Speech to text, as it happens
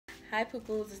Hi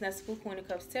poo-poos, it's Nessa Poo Queen of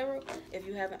Cups Tarot. If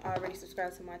you haven't already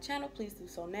subscribed to my channel, please do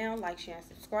so now. Like, share, and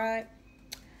subscribe.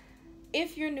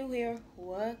 If you're new here,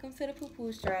 welcome to the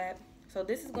Poo-Poos Tribe. So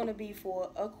this is going to be for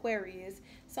Aquarius,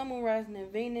 Sun, Moon, Rising,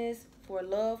 and Venus, for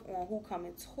love on who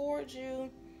coming towards you.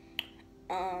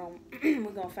 We're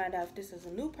going to find out if this is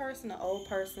a new person, an old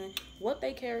person, what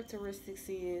their characteristics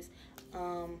is,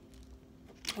 and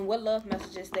what love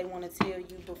messages they want to tell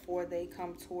you before they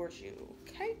come towards you,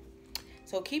 okay?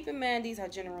 So keep in mind, these are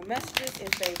general messages.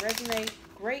 If they resonate,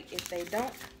 great. If they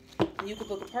don't, you can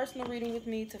book a personal reading with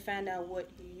me to find out what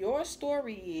your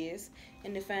story is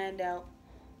and to find out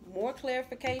more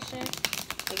clarification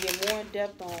and get more in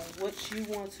depth on what you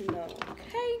want to know,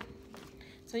 okay?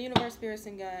 So universe, spirits,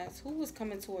 and guides, who is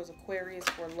coming towards Aquarius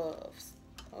for loves?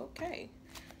 Okay.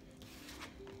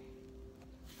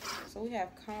 So we have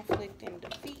conflict and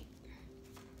defeat.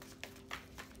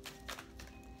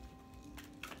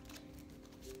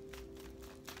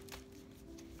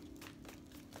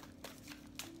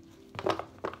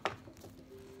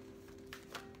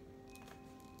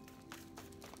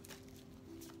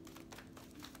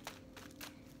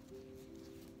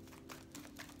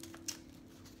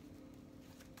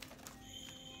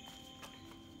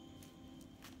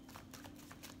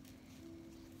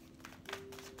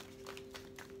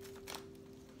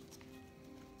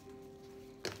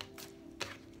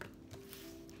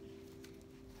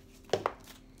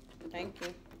 Thank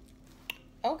you.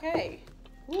 Okay.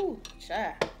 Woo,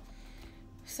 child.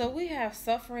 So we have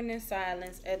suffering and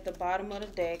silence at the bottom of the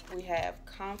deck. We have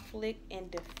conflict and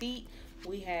defeat.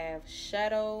 We have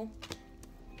shadow.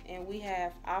 And we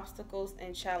have obstacles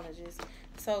and challenges.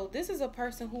 So this is a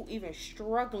person who even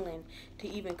struggling to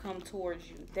even come towards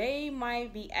you. They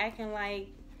might be acting like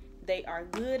they are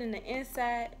good in the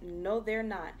inside. No, they're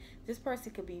not. This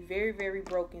person could be very, very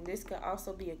broken. This could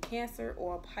also be a Cancer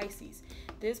or a Pisces.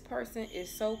 This person is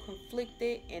so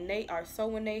conflicted and they are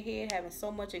so in their head, having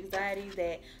so much anxiety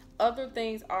that other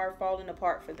things are falling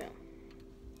apart for them.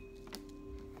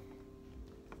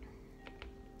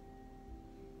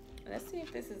 Let's see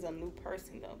if this is a new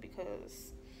person though,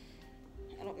 because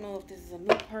I don't know if this is a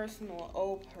new person or an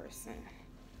old person.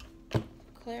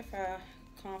 Clarify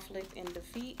conflict and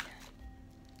defeat.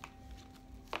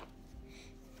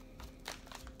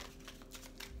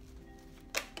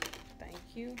 Thank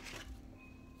you.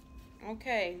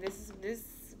 Okay, this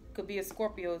could be a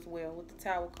Scorpio as well with the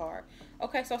Tower card.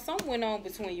 Okay, so something went on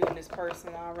between you and this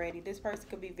person already. This person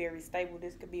could be very stable.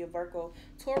 This could be a Virgo,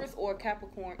 Taurus, or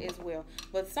Capricorn as well.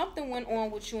 But something went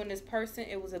on with you and this person.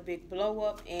 It was a big blow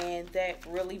up, and that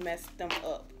really messed them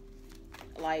up.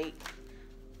 Like,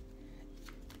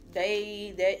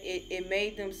 it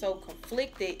made them so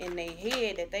conflicted in their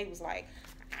head that they was like,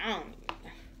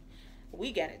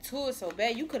 we got into it so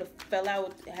bad. You could have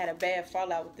had a bad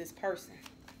fallout with this person.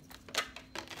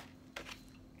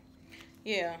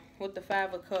 Yeah, with the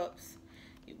Five of Cups.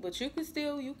 But you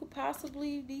could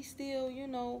possibly be still, you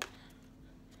know,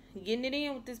 getting it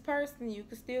in with this person. You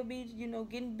could still be, you know,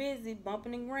 getting busy,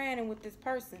 bumping and grinding with this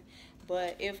person.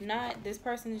 But if not, this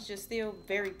person is just still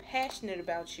very passionate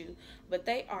about you. But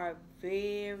they are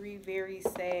very, very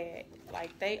sad.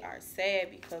 Like, they are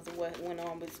sad because of what went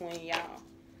on between y'all.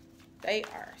 They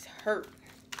are hurt.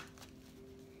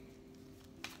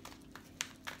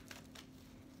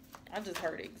 I just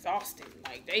heard exhausted.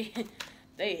 Like, they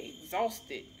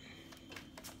exhausted.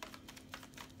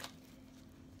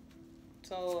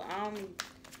 So I'm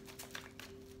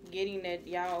getting that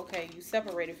y'all, okay, you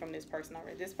separated from this person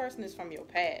already. This person is from your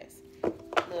past.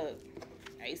 Look,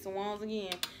 Ace of Wands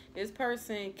again. This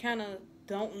person kind of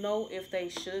don't know if they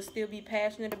should still be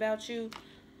passionate about you,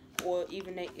 or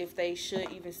even if they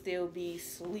should even still be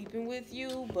sleeping with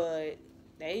you, but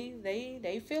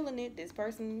they feeling it. This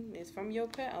person is from your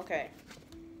past. Okay.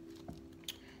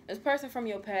 This person from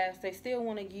your past, they still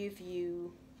want to give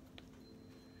you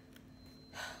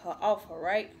an offer,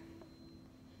 right?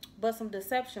 But some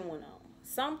deception went on.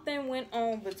 Something went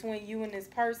on between you and this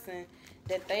person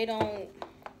that they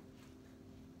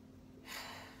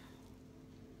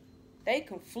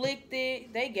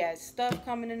conflicted. They got stuff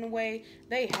coming in the way.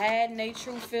 They hiding their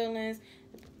true feelings.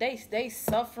 They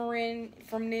suffering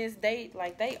from this. They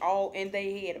all in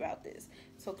their head about this.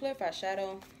 So clarify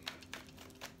shadow.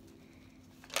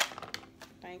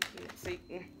 Thank you. See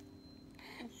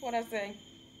what I say?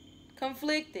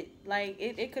 Conflicted. Like,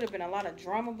 it could have been a lot of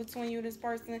drama between you and this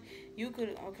person. It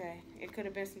could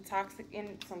have been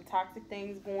some toxic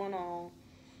things going on.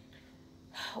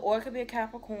 Or it could be a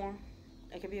Capricorn.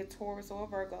 It could be a Taurus or a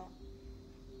Virgo.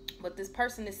 But this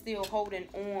person is still holding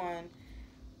on.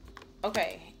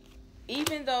 Okay,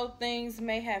 even though things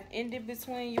may have ended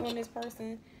between you and this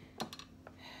person,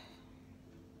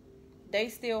 they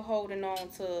still holding on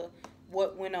to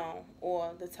what went on,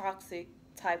 or the toxic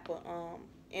type of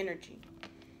energy.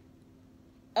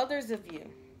 Others of you,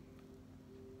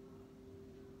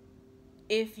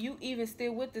 if you even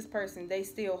still with this person, they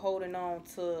still holding on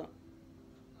to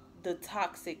the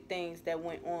toxic things that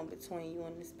went on between you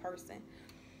and this person.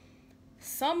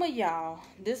 Some of y'all,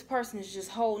 this person is just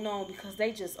holding on because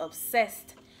they just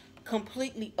obsessed,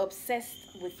 completely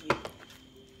obsessed with you.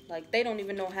 Like, they don't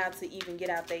even know how to even get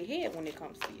out their head when it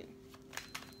comes to you.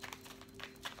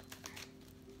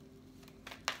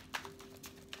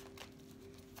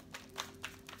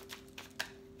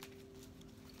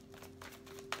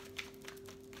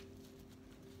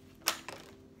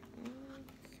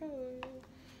 Okay.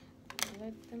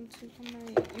 Let them two come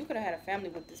out. You could have had a family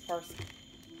with this person.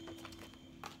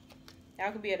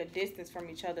 Y'all could be at a distance from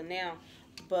each other now,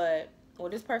 but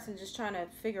this person just trying to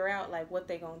figure out like what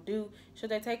they gonna do.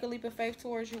 Should they take a leap of faith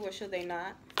towards you, or should they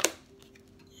not?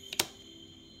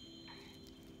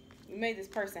 You made this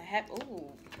person happy.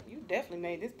 Ooh, you definitely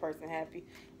made this person happy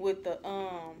with the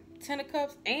 10 of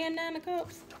Cups and 9 of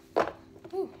Cups.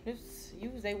 Ooh, this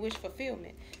use their wish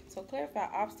fulfillment. So clarify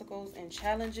obstacles and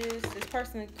challenges. This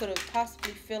person could have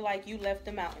possibly feel like you left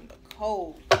them out in the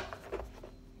cold.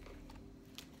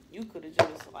 You could have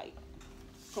just like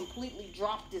completely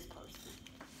dropped this person.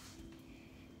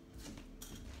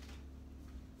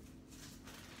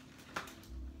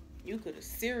 You could have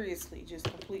seriously just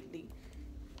completely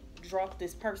dropped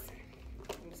this person.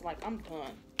 It's like, I'm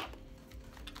done.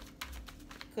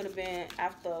 Could have been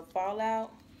after a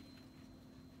fallout.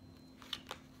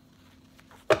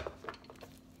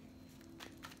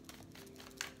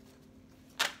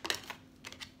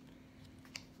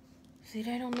 See,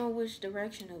 they don't know which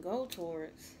direction to go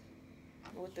towards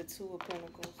with the 2 of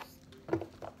Pentacles.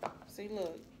 See,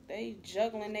 look, they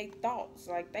juggling their thoughts.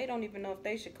 Like, they don't even know if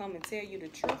they should come and tell you the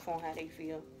truth on how they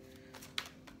feel.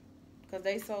 Because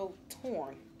they so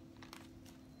torn.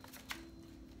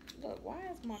 Look, why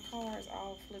is my cards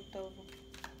all flipped over?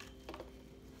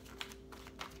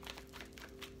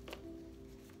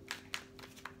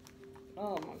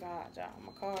 Oh my God, y'all.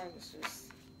 My cards is just...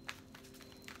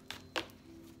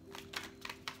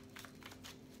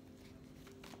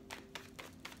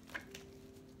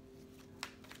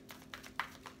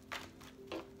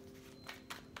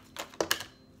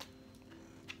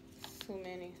 too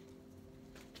many.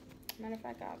 Matter of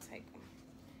fact, I'll take them.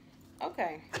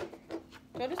 Okay.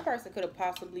 So this person could have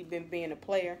possibly been being a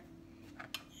player.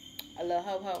 A little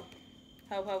ho-ho.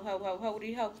 Ho-ho-ho-ho,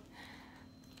 ho-de-ho.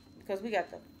 Because we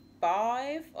got the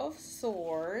 5 of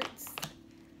Swords,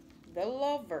 the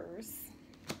Lovers,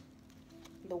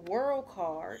 the World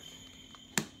card,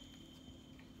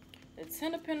 the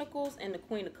 10 of Pentacles, and the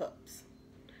Queen of Cups.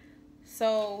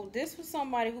 So this was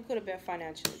somebody who could have been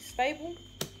financially stable.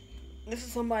 This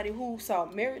is somebody who saw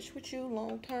marriage with you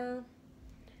long term.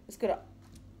 This could have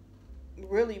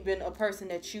really been a person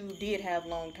that you did have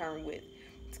long term with.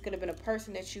 This could have been a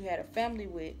person that you had a family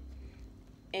with.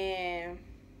 And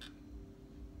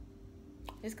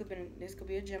this could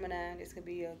be a Gemini. This could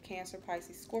be a Cancer,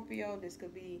 Pisces, Scorpio. This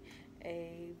could be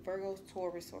a Virgo,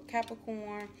 Taurus, or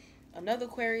Capricorn. Another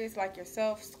Aquarius like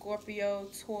yourself, Scorpio,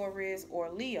 Taurus, or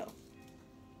Leo.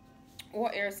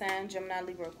 Or air sign, Gemini,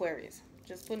 Libra, Aquarius.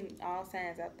 Just putting all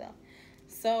signs out there.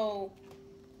 So,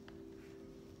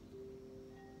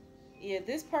 yeah,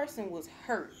 this person was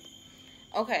hurt.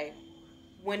 Okay,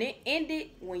 when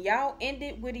y'all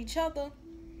ended with each other,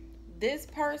 this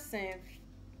person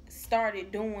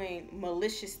started doing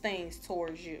malicious things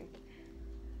towards you.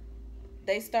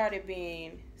 They started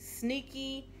being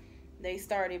sneaky. They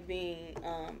started being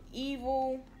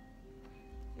evil.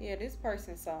 Yeah, this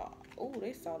person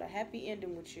they saw the happy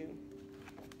ending with you.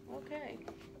 Okay.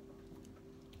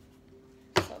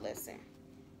 So let's see.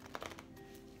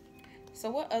 So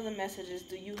what other messages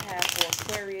do you have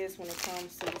for Aquarius when it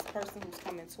comes to this person who's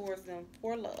coming towards them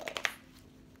for love?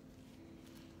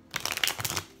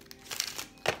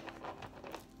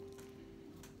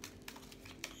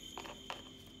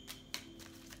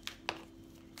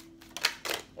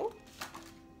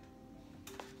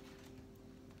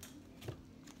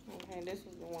 This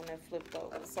was the one that flipped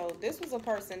over. So this was a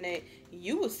person that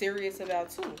you were serious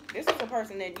about too. This was a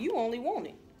person that you only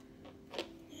wanted.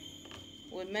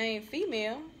 With main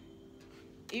female,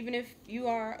 even if you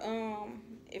are,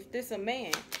 if this a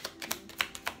man,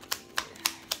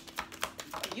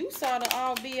 you saw the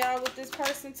all be out with this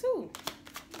person too.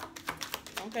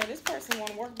 Okay, this person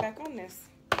want to work back on this.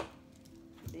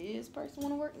 This person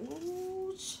want to work.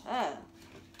 Ooh, child.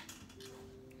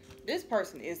 This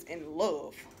person is in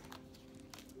love.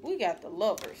 We got the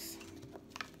Lovers.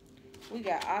 We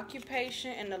got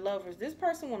occupation and the lovers. This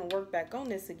person want to work back on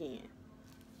this again.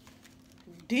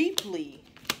 Deeply.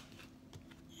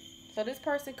 So this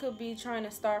person could be trying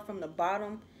to start from the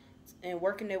bottom and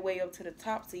working their way up to the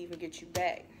top to even get you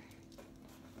back.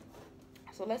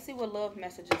 So let's see what love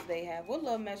messages they have. What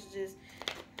love messages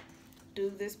do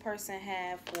this person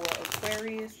have for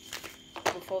Aquarius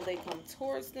before they come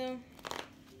towards them?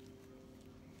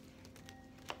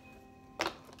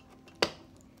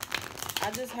 I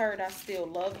just heard I still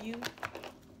love you.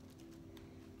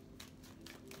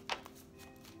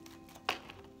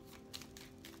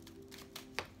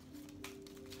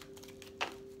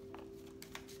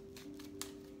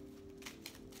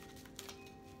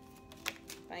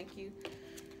 Thank you.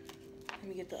 Let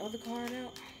me get the other card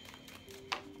out.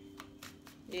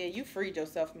 Yeah, you freed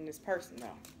yourself from this person though.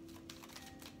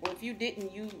 Well, if you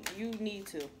didn't, you need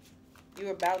to.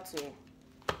 You're about to.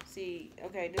 See,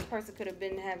 okay, this person could have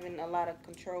been having a lot of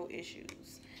control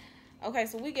issues. Okay,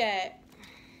 so we got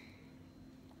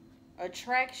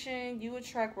attraction. You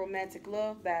attract romantic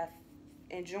love by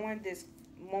enjoying this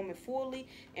moment fully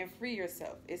and free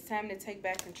yourself. It's time to take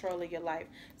back control of your life.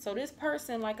 So this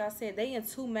person, like I said, they in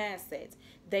two mindsets.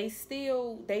 They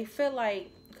feel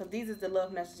like, because these are the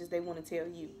love messages they want to tell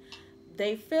you.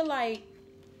 They feel like,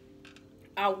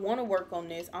 I want to work on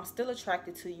this. I'm still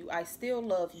attracted to you. I still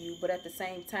love you, but at the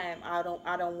same time, I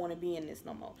don't want to be in this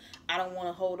no more. I don't want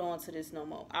to hold on to this no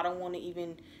more. I don't want to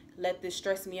even let this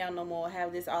stress me out no more.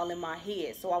 Have this all in my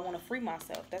head. So I want to free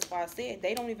myself. That's why I said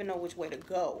they don't even know which way to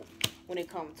go when it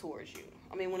comes towards you.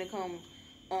 I mean, when it comes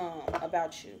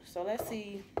about you. So let's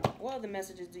see, what other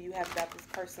messages do you have about this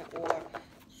person, or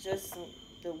just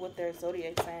what their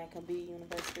zodiac sign can be,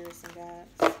 universe, spirits, and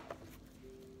guides.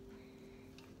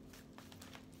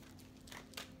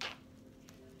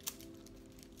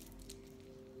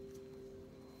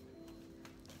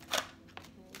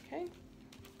 Okay.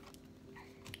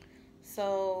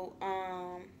 So,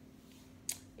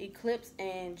 Eclipse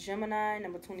and Gemini,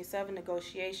 number 27,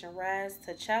 negotiation, rise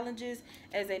to challenges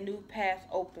as a new path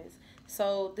opens.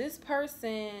 So this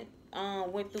person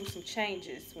went through some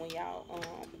changes when y'all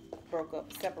broke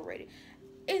up, separated.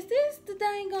 Is this the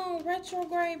dang on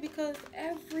retrograde? Because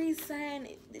every sign,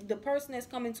 the person that's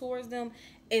coming towards them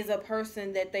is a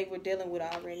person that they were dealing with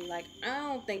already. Like, I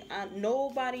don't think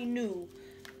nobody knew.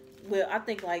 Well, I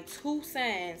think like 2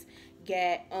 signs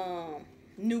got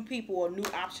new people or new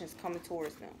options coming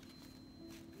towards them,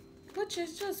 which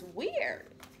is just weird.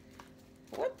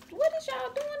 What is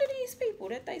y'all doing to these people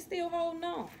that they still holding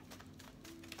on?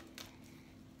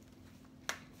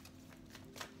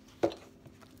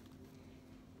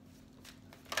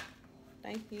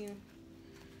 Thank you.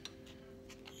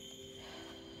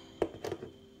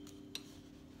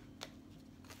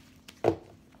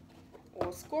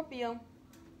 Or Scorpio.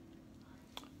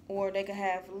 Or they could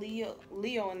have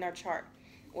Leo in their chart,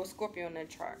 or Scorpio in their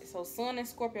chart. So Sun and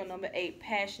Scorpio, number 8,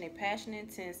 passionate,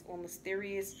 intense, or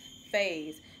mysterious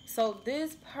phase. So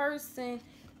this person,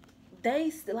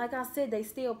 they, like I said, they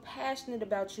still passionate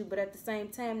about you, but at the same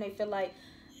time, they feel like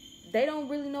they don't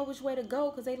really know which way to go,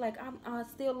 because they like, I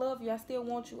still love you, I still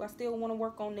want you, I still want to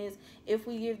work on this if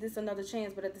we give this another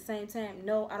chance. But at the same time,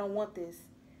 no, I don't want this.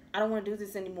 I don't want to do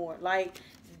this anymore. Like,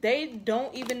 they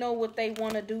don't even know what they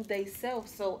want to do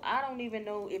themselves. So I don't even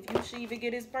know if you should even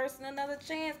give this person another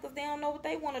chance, because they don't know what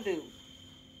they want to do.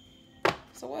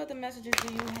 So what other messages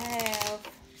do you have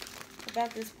about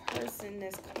this person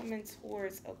that's coming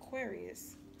towards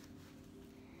Aquarius?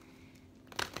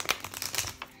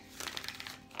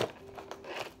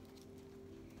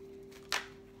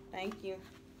 Thank you.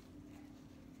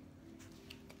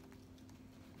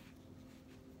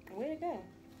 Where'd it go?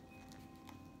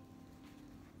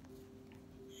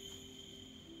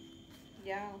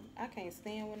 Y'all, I can't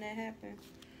stand when that happens.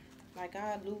 Like,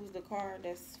 I lose the card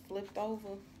that's flipped over.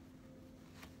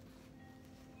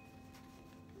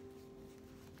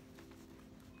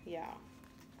 Y'all,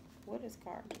 what is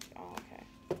card? Oh,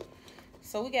 okay.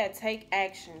 So we got take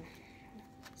action.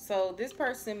 So this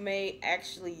person may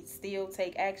actually still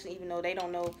take action, even though they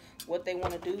don't know what they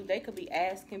want to do. They could be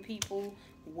asking people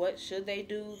what should they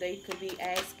do. They could be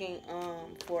asking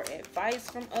for advice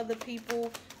from other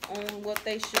people on what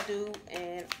they should do,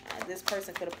 and this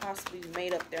person could have possibly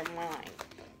made up their mind.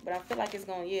 But I feel like it's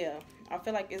gonna, I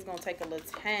feel like it's gonna take a little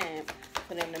time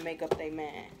for them to make up their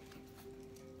mind.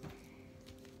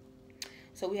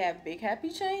 So we have big happy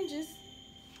changes.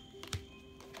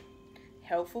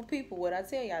 Helpful people. What I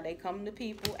tell y'all, they come to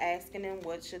people asking them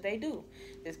what should they do.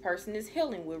 This person is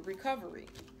healing with recovery,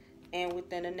 and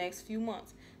within the next few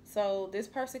months. So this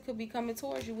person could be coming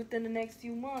towards you within the next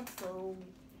few months. So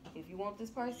if you want this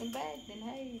person back, then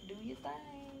hey, do your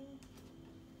thing.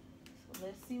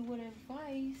 Let's see what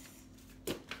advice.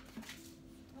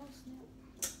 Oh,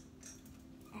 snap.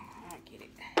 I get it.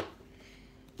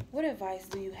 What advice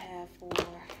do you have for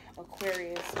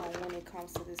Aquarius on when it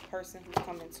comes to this person who's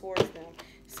coming towards them?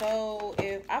 So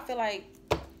if I feel like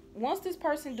once this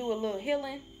person do a little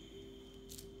healing,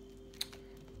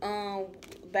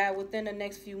 by within the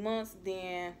next few months,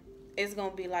 then it's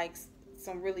gonna be like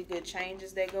some really good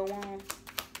changes that go on.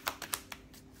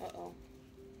 Uh-oh.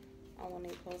 I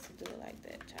wasn't supposed to do it like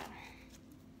that, child.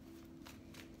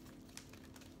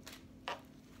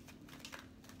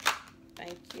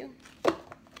 Thank you.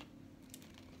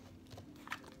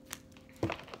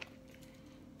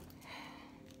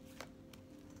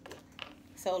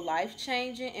 So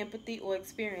life-changing, empathy, or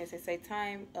experience. It's a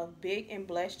time of big and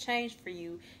blessed change for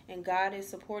you, and God is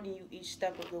supporting you each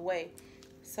step of the way.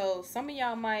 So some of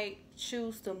y'all might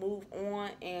choose to move on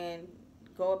and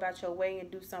go about your way and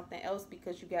do something else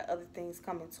because you got other things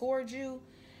coming towards you.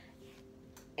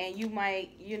 And you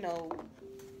might, you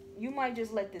might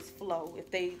just let this flow.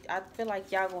 I feel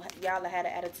like y'all had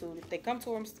an attitude. If they come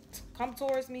towards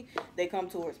me, they come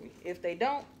towards me. If they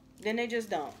don't, then they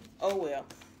just don't. Oh well.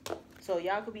 So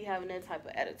y'all could be having that type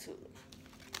of attitude.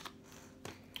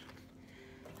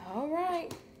 All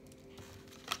right.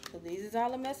 So these is all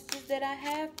the messages that I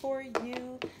have for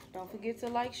you. Don't forget to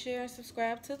like, share, and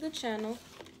subscribe to the channel.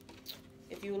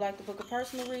 If you would like to book a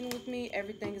personal reading with me,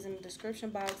 everything is in the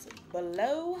description box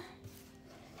below.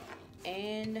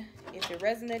 And if it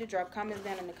resonated, drop comments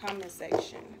down in the comment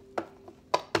section.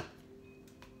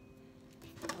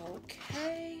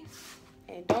 Okay.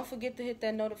 And don't forget to hit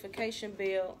that notification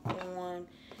bell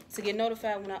to get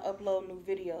notified when I upload new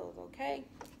videos, okay?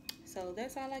 So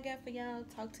that's all I got for y'all.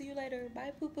 Talk to you later.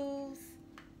 Bye, poo-poos.